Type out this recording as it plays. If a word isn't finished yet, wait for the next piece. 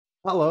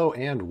Hello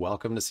and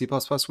welcome to C++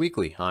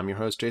 Weekly. I'm your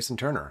host, Jason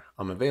Turner.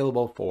 I'm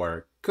available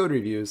for code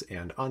reviews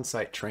and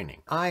on-site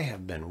training. I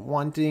have been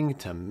wanting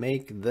to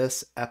make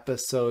this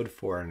episode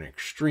for an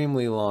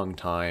extremely long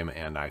time,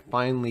 and I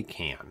finally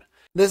can.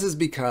 This is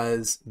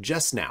because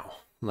just now,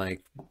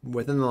 like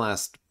within the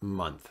last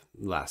month,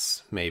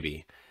 less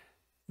maybe,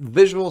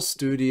 Visual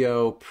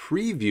Studio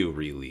preview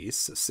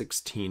release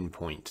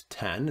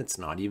 16.10, it's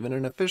not even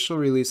an official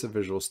release of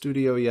Visual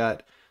Studio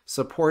yet,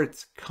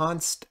 supports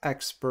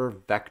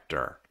constexpr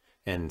vector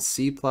in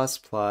C++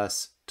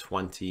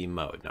 20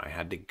 mode. Now I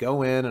had to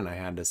go in and I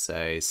had to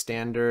say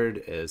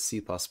standard is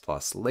C++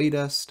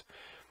 latest,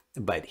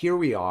 but here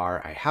we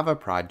are. I have a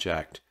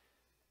project,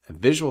 a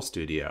Visual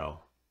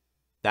Studio,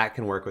 that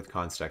can work with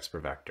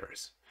constexpr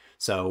vectors.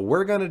 So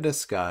we're going to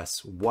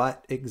discuss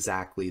what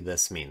exactly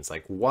this means.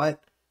 Like,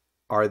 what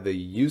are the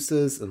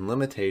uses and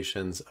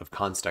limitations of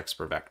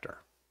constexpr vector?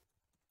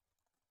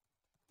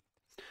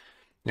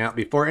 Now,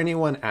 before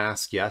anyone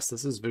asks, yes,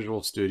 this is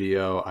Visual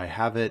Studio. I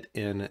have it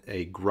in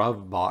a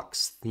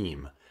Grovebox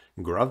theme.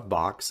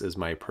 Grovebox is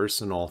my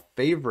personal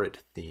favorite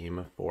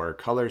theme for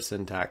color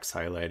syntax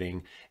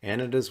highlighting,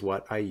 and it is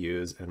what I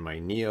use in my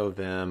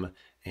NeoVim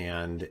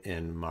and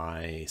in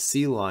my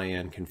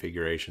CLion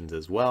configurations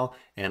as well.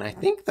 And I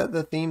think that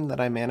the theme that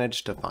I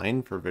managed to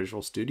find for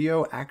Visual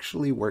Studio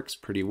actually works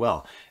pretty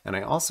well. And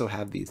I also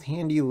have these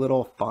handy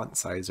little font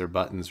sizer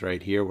buttons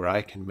right here where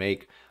I can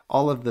make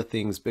all of the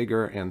things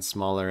bigger and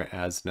smaller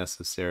as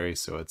necessary,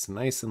 so it's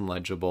nice and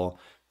legible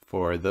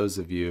for those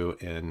of you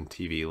in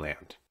TV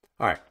land.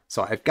 All right,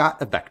 so I've got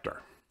a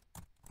vector.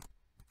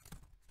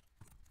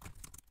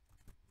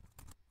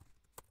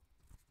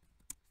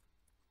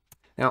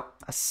 Now,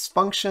 a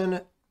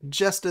function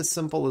just as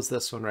simple as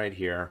this one right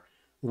here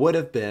would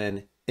have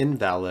been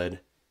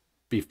invalid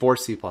before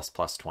C++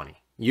 20.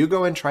 You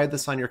go and try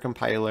this on your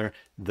compiler,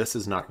 this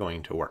is not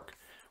going to work.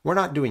 We're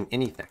not doing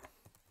anything.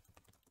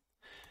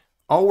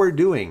 All we're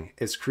doing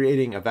is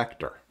creating a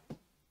vector,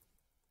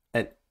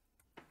 an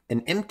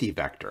empty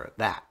vector at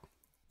that.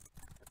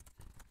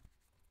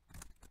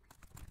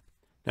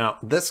 Now,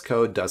 this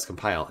code does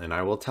compile, and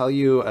I will tell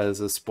you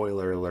as a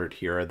spoiler alert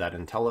here that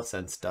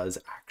IntelliSense does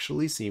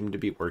actually seem to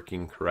be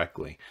working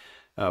correctly,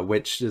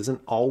 which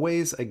isn't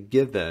always a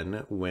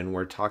given when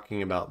we're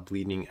talking about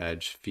bleeding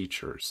edge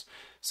features.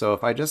 So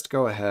if I just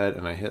go ahead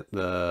and I hit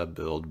the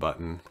build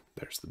button,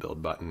 there's the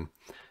build button,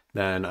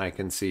 then I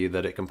can see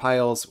that it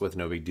compiles with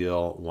no big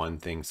deal. One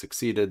thing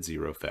succeeded,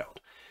 0 failed.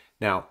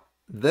 Now,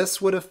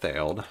 this would have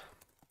failed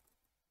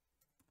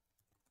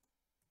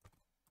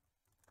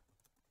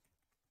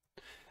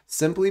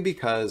simply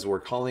because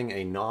we're calling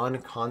a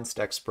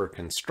non-constexpr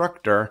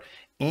constructor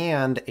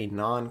and a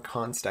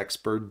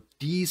non-constexpr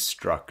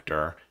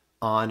destructor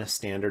on a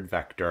standard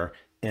vector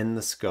in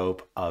the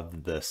scope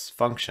of this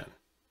function.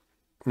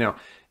 Now,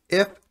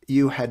 if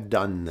you had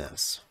done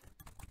this,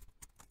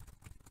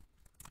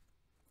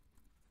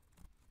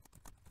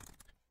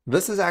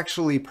 this is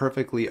actually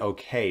perfectly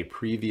okay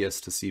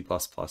previous to C++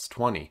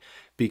 20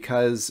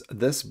 because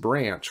this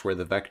branch where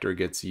the vector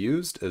gets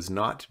used is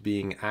not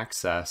being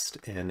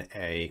accessed in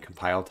a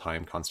compile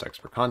time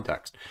constexpr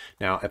context.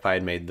 Now, if I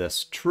had made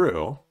this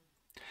true,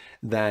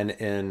 then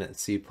in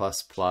C++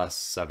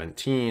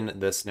 17,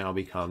 this now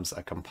becomes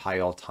a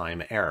compile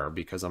time error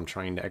because I'm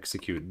trying to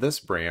execute this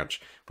branch,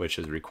 which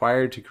is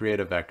required to create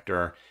a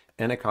vector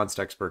in a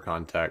constexpr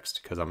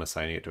context because I'm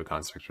assigning it to a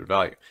constexpr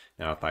value.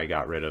 Now, if I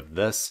got rid of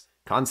this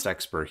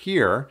constexpr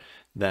here,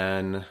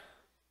 then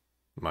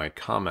my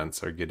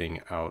comments are getting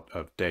out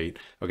of date.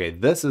 Okay,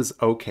 this is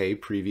okay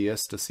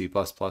previous to C++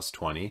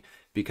 20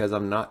 because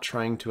I'm not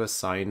trying to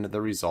assign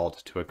the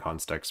result to a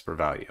constexpr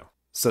value.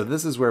 So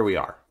this is where we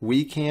are.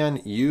 We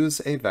can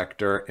use a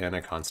vector in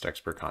a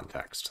constexpr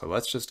context. So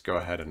let's just go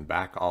ahead and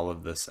back all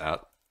of this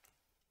out.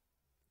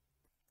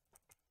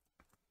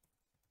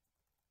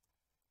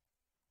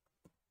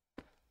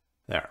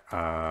 There.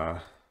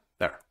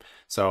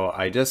 So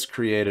I just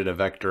created a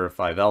vector of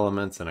 5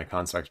 elements in a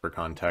constexpr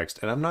context,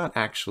 and I'm not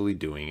actually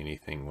doing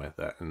anything with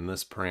it. And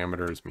this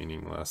parameter is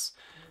meaningless.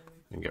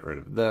 And get rid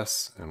of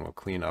this, and we'll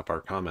clean up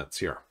our comments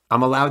here.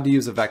 I'm allowed to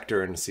use a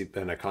vector in a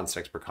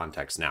constexpr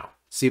context now.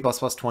 C++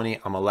 20,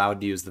 I'm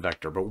allowed to use the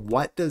vector, but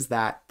what does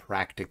that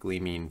practically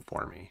mean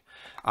for me?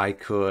 I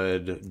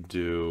could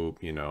do,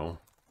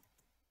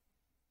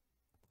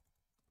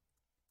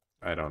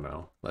 I don't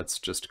know. Let's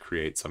just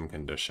create some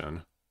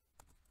condition.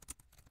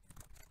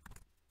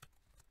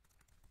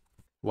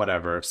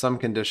 Whatever, if some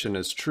condition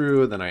is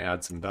true, then I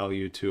add some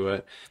value to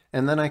it.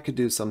 And then I could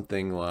do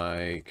something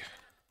like,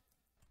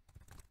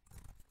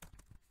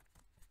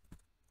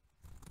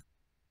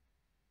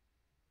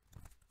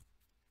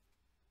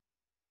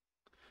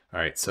 all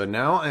right, so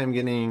now I'm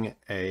getting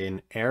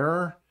an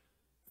error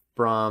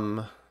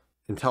from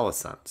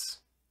IntelliSense.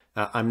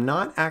 I'm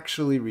not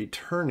actually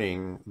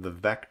returning the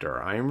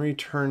vector. I'm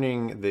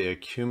returning the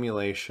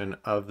accumulation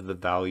of the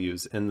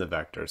values in the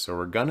vector. So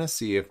we're gonna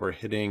see if we're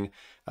hitting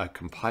a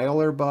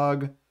compiler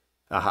bug.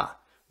 Aha,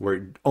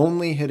 we're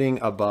only hitting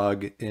a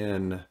bug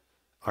in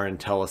our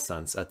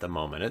IntelliSense at the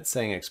moment. It's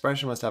saying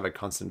expression must have a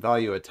constant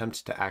value,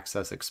 attempt to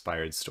access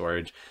expired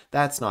storage.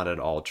 That's not at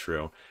all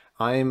true.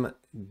 I'm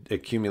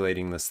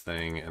accumulating this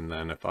thing, and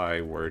then if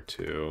I were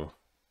to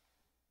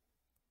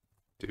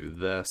do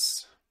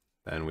this,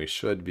 then we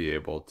should be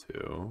able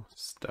to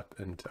step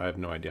into, I have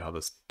no idea how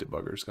this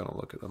debugger is going to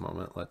look at the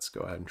moment. Let's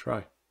go ahead and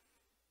try.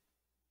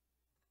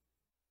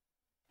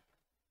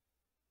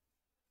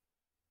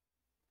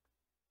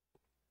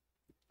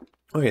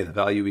 Okay, the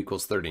value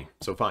equals 30,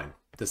 so fine.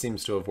 This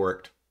seems to have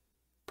worked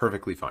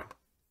perfectly fine,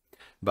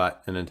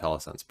 but an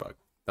IntelliSense bug.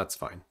 That's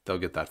fine. They'll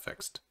get that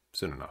fixed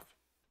soon enough.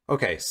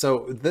 Okay,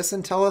 so this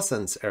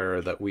IntelliSense error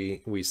that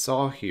we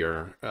saw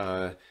here,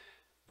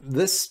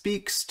 this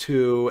speaks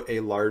to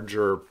a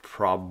larger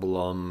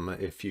problem,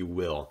 if you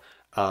will,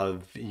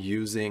 of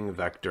using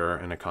vector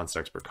in a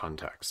constexpr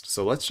context.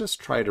 So let's just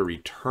try to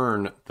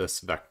return this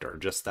vector,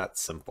 just that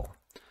simple.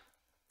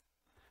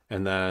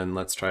 And then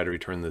let's try to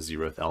return the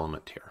 0th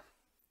element here.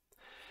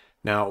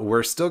 Now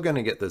we're still going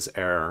to get this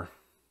error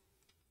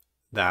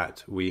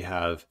that we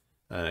have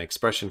an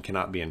expression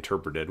cannot be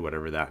interpreted,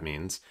 whatever that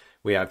means.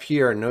 We have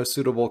here no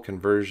suitable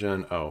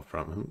conversion,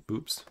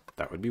 oops,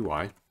 that would be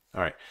why.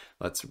 All right,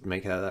 let's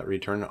make that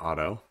return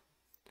auto.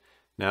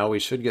 Now we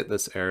should get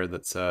this error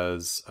that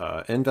says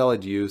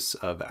invalid use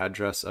of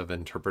address of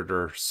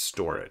interpreter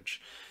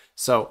storage.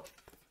 So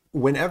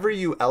whenever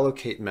you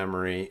allocate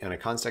memory in a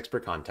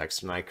constexpr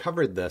context, and I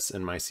covered this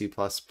in my C++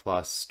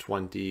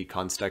 20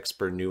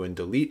 constexpr new and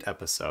delete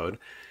episode,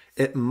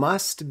 it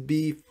must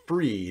be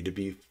freed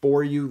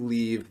before you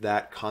leave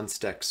that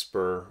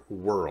constexpr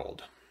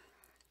world.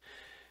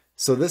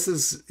 So this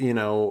is,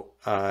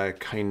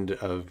 kind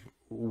of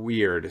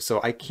weird.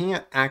 So I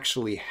can't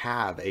actually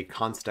have a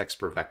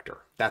constexpr vector.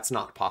 That's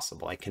not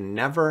possible. I can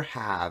never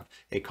have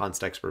a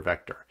constexpr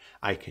vector.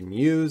 I can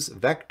use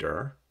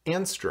vector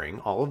and string.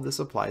 All of this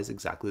applies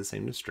exactly the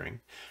same to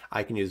string.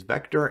 I can use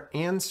vector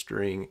and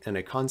string in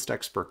a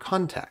constexpr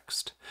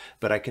context,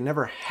 but I can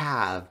never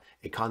have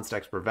a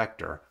constexpr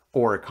vector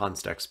or a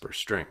constexpr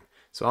string.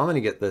 So I'm going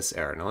to get this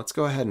error. Now let's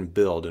go ahead and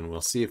build, and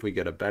we'll see if we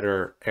get a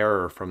better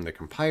error from the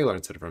compiler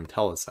instead of from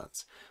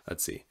IntelliSense.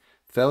 Let's see.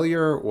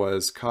 Failure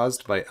was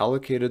caused by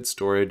allocated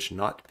storage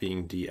not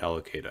being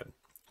deallocated.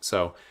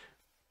 So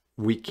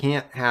we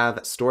can't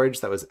have storage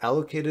that was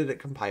allocated at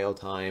compile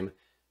time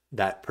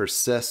that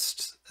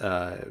persists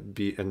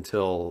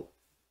until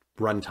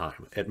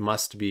runtime. It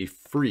must be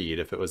freed.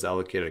 If it was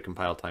allocated at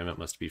compile time, it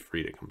must be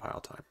freed at compile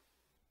time.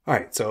 All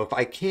right, so if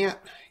I can't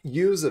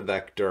use a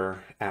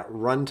vector at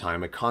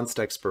runtime, a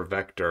constexpr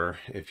vector,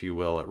 if you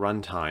will, at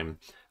runtime,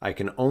 I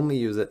can only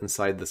use it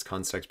inside this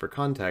constexpr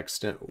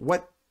context.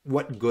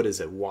 What good is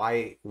it?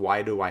 Why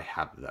do I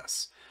have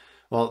this?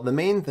 Well, the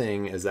main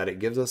thing is that it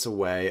gives us a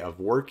way of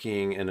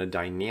working in a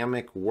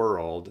dynamic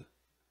world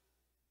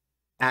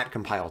at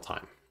compile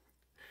time.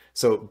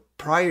 So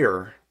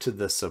prior to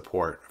the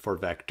support for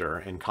vector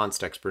in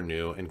constexpr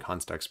new and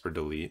constexpr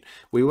delete,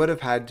 we would have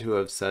had to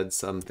have said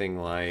something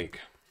like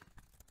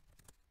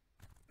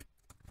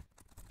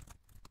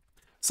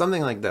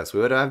this.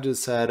 We would have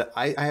just said,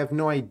 I have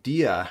no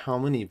idea how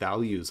many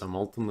values I'm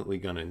ultimately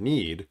going to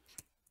need,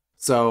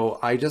 so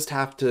I just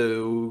have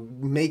to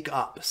make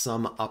up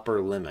some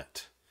upper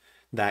limit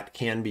that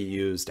can be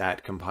used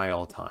at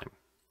compile time.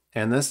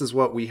 And this is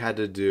what we had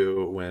to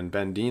do when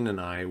Ben Dean and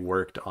I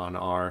worked on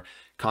our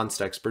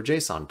constexpr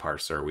JSON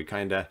parser. We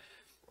kind of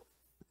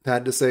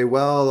had to say,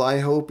 well, I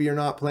hope you're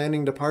not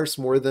planning to parse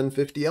more than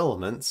 50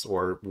 elements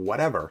or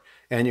whatever.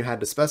 And you had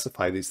to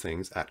specify these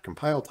things at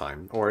compile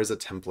time or as a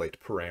template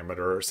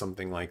parameter or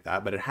something like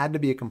that, but it had to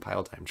be a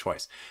compile time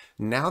choice.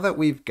 Now that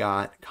we've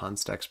got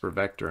constexpr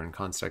vector and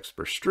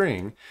constexpr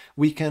string,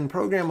 we can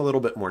program a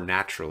little bit more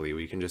naturally.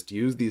 We can just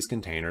use these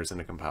containers in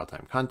a compile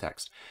time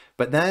context.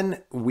 But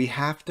then we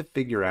have to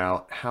figure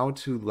out how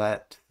to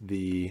let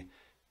the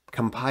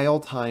compile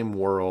time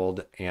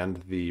world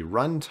and the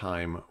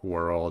runtime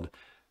world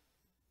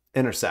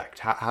intersect.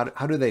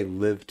 How do they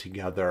live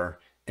together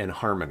in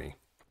harmony?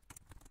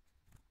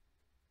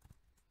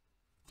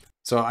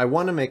 So I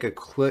want to make a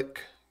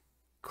quick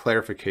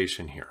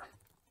clarification here.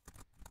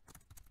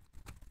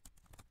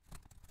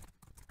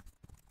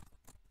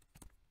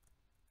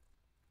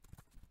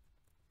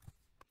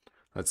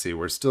 Let's see,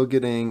 we're still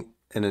getting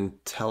an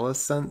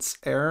IntelliSense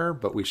error,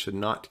 but we should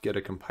not get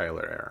a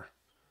compiler error.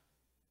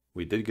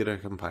 We did get a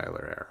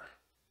compiler error.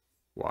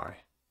 Why?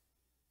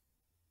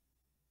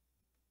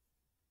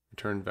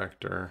 Return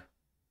vector,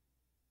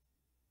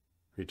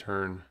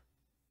 return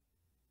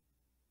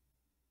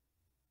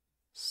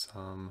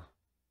some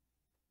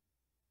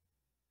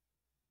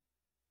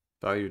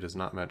value does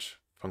not match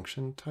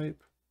function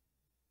type.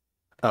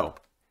 Oh,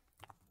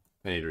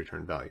 I need to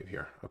return value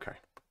here. Okay.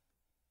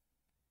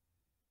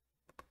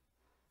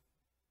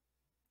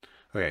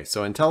 Okay,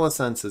 so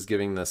IntelliSense is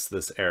giving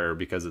this error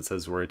because it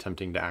says we're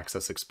attempting to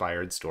access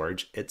expired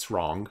storage. It's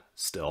wrong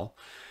still,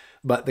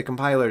 but the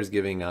compiler is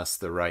giving us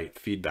the right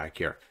feedback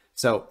here.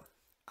 So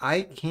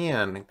I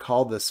can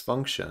call this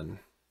function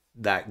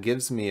that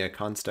gives me a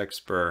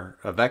constexpr,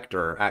 a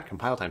vector at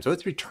compile time. So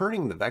it's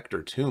returning the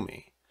vector to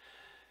me.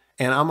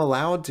 And I'm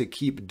allowed to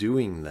keep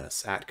doing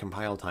this at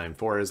compile time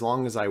for as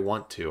long as I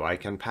want to. I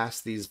can pass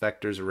these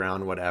vectors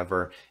around,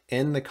 whatever,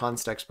 in the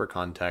constexpr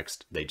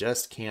context. They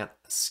just can't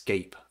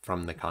escape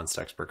from the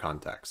constexpr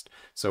context.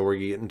 So we're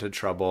getting into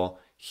trouble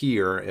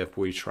here if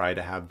we try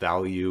to have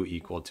value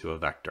equal to a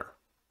vector.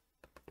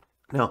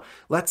 Now,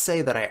 let's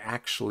say that I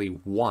actually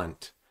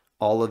want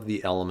all of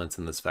the elements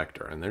in this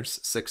vector, and there's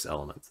 6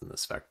 elements in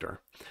this vector.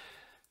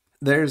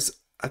 There's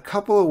a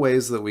couple of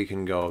ways that we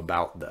can go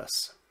about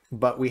this.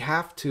 But we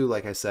have to,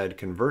 like I said,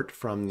 convert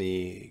from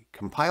the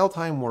compile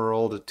time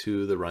world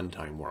to the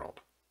runtime world.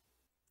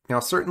 Now,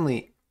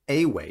 certainly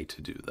a way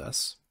to do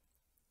this,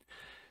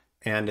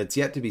 and it's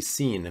yet to be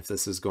seen if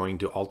this is going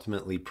to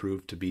ultimately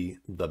prove to be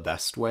the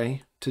best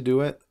way to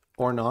do it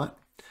or not,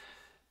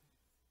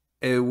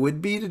 it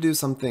would be to do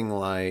something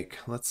like,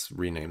 let's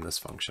rename this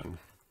function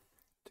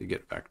to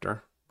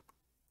getVector.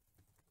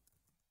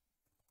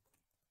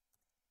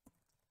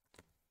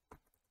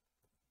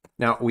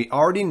 Now, we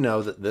already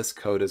know that this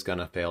code is going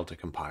to fail to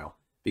compile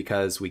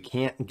because we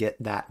can't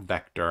get that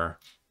vector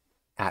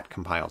at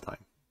compile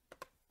time.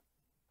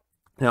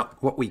 Now,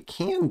 what we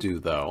can do,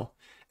 though,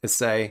 is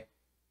say,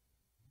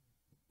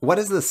 what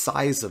is the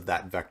size of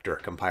that vector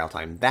at compile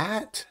time?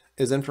 That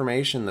is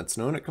information that's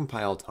known at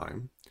compile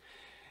time,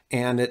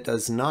 and it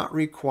does not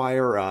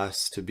require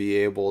us to be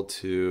able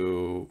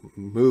to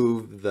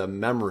move the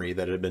memory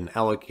that had been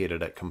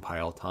allocated at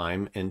compile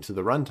time into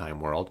the runtime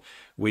world.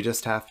 We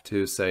just have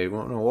to say,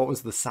 well, no, what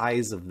was the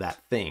size of that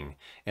thing?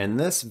 And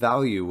this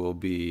value will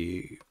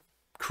be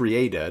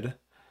created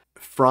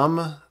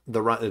from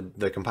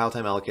the compile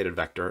time allocated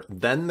vector.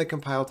 Then the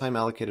compile time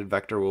allocated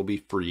vector will be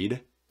freed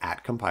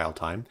at compile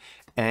time,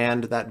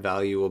 and that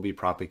value will be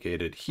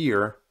propagated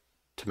here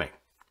to main.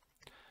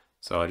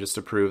 So just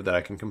to prove that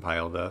I can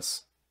compile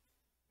this,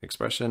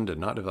 expression did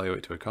not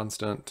evaluate to a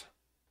constant.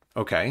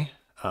 Okay,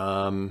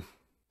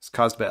 it's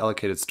caused by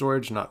allocated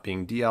storage not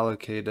being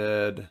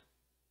deallocated.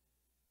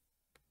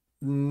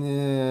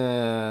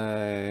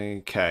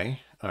 Okay,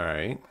 all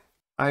right.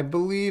 I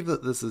believe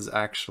that this is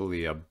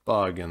actually a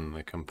bug in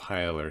the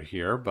compiler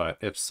here, but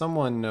if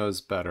someone knows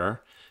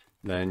better,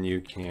 then you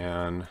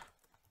can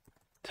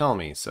tell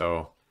me.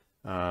 So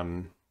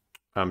I'm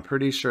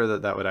pretty sure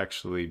that that would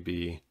actually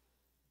be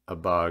a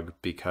bug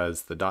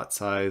because the dot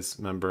size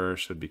member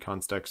should be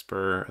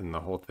constexpr and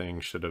the whole thing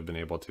should have been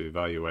able to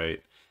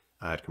evaluate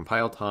at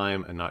compile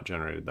time and not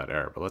generated that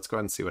error. But let's go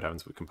ahead and see what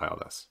happens if we compile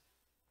this.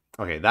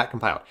 Okay, that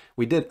compiled.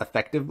 We did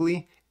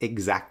effectively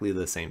exactly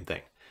the same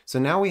thing. So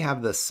now we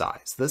have this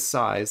size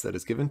that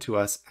is given to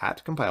us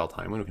at compile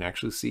time, and we can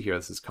actually see here,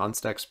 this is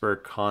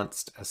constexpr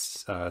const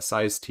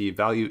size t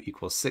value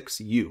equals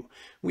 6u.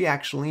 We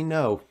actually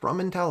know from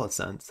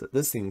IntelliSense that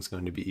this thing's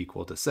going to be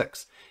equal to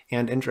 6.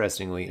 And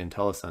interestingly,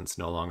 IntelliSense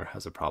no longer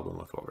has a problem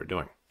with what we're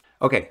doing.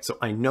 Okay, so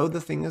I know the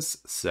thing is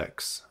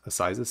 6, the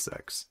size is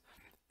 6,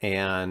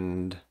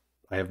 and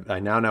I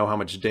now know how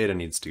much data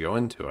needs to go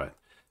into it.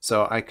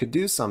 So I could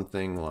do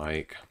something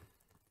like,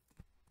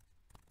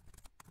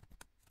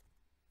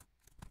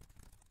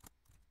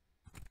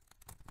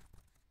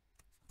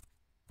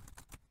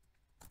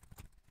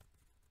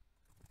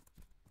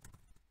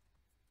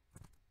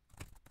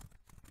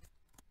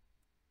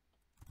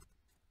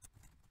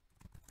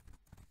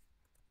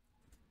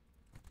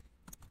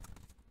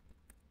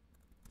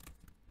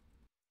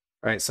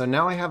 all right, so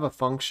now I have a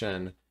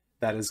function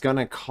that is going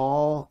to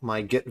call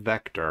my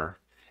getVector,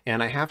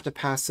 and I have to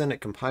pass in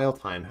at compile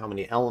time how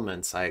many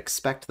elements I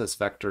expect this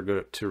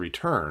vector to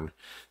return.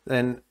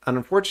 And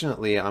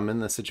unfortunately, I'm in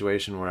the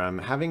situation where I'm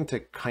having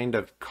to kind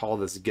of call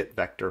this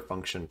getVector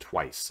function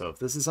twice. So if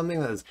this is something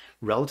that is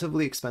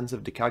relatively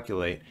expensive to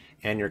calculate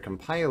and your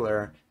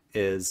compiler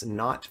is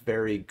not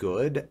very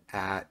good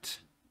at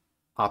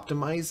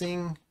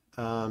optimizing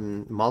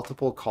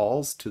multiple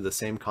calls to the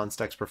same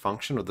constexpr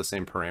function with the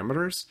same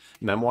parameters,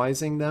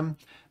 memoizing them,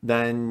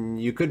 then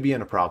you could be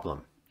in a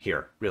problem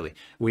here, really.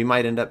 We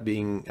might end up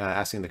being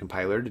asking the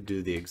compiler to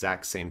do the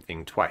exact same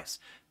thing twice.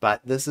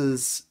 But this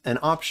is an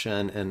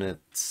option, and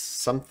it's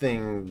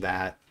something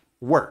that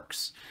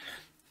works.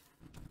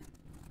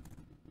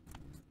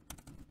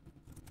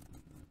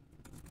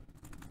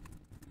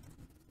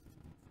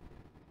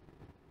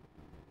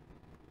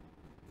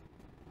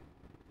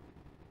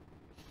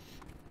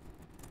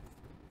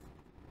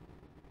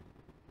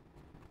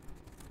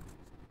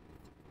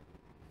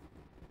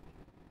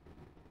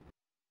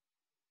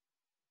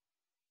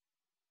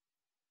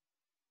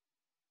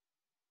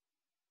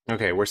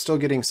 Okay, we're still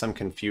getting some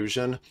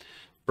confusion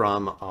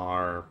from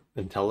our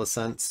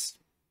IntelliSense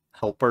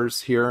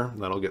helpers here.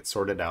 That'll get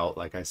sorted out,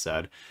 like I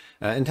said.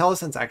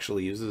 IntelliSense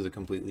actually uses a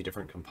completely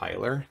different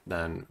compiler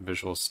than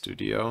Visual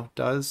Studio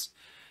does.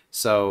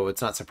 So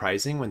it's not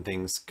surprising when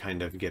things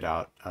kind of get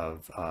out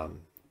of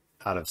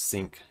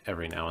sync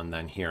every now and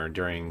then here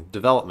during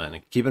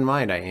development. Keep in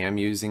mind, I am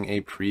using a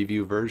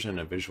preview version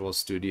of Visual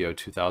Studio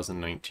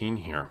 2019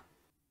 here.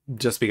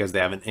 Just because they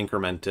haven't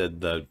incremented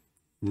the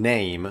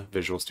name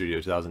Visual Studio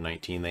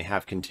 2019, they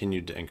have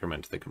continued to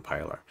increment the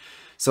compiler.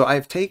 So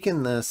I've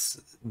taken this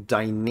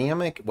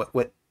dynamic,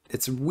 what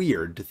it's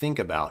weird to think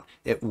about.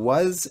 It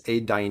was a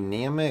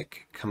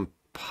dynamic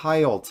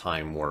compile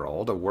time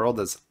world, a world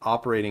that's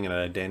operating in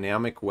a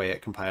dynamic way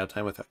at compile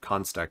time with a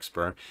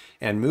constexpr,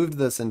 and moved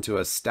this into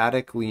a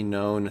statically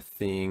known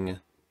thing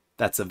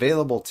that's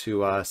available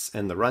to us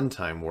in the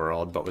runtime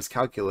world, but was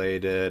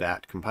calculated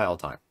at compile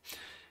time.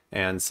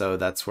 And so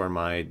that's where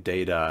my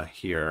data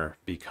here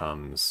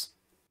becomes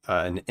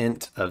an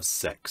int of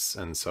 6.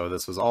 And so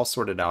this was all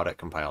sorted out at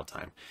compile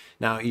time.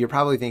 Now you're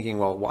probably thinking,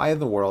 well, why in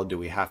the world do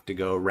we have to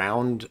go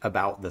round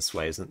about this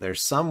way? Isn't there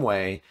some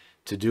way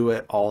to do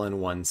it all in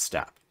one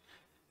step?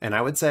 And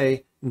I would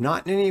say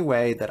not in any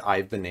way that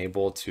I've been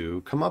able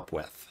to come up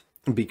with,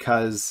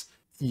 because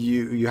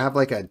you have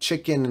like a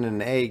chicken and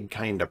an egg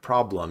kind of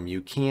problem.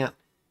 You can't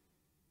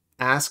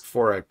ask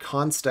for a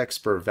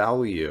constexpr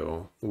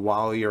value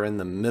while you're in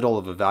the middle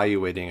of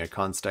evaluating a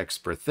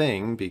constexpr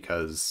thing,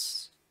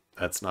 because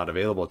that's not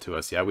available to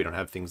us yet. We don't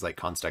have things like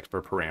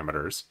constexpr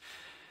parameters.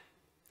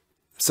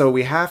 So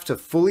we have to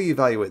fully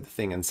evaluate the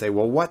thing and say,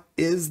 well, what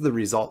is the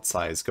result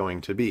size going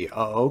to be?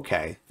 Oh,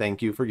 okay,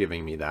 thank you for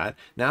giving me that.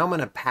 Now I'm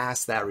going to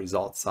pass that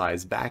result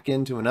size back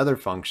into another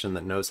function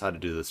that knows how to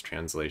do this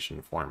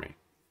translation for me.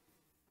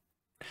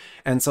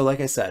 And so, like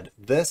I said,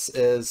 this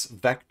is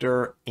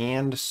vector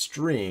and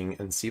string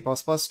in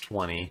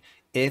C++20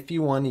 if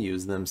you want to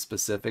use them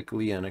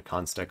specifically in a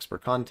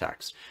constexpr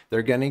context.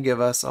 They're going to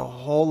give us a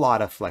whole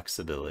lot of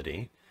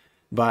flexibility,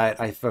 but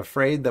I'm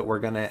afraid that we're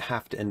going to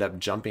have to end up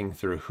jumping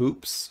through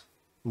hoops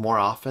more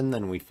often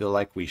than we feel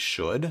like we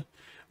should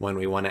when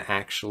we want to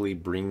actually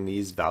bring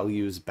these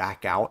values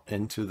back out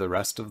into the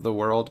rest of the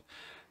world.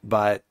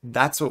 But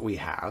that's what we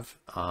have,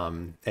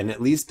 and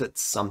at least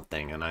it's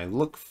something, and I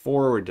look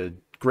forward to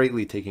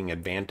greatly taking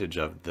advantage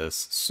of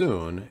this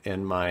soon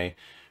in my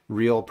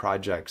real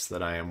projects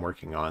that I am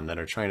working on that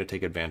are trying to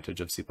take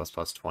advantage of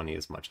C++20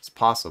 as much as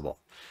possible.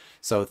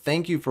 So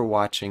thank you for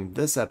watching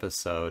this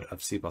episode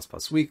of C++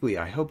 Weekly.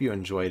 I hope you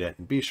enjoyed it,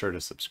 and be sure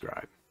to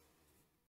subscribe.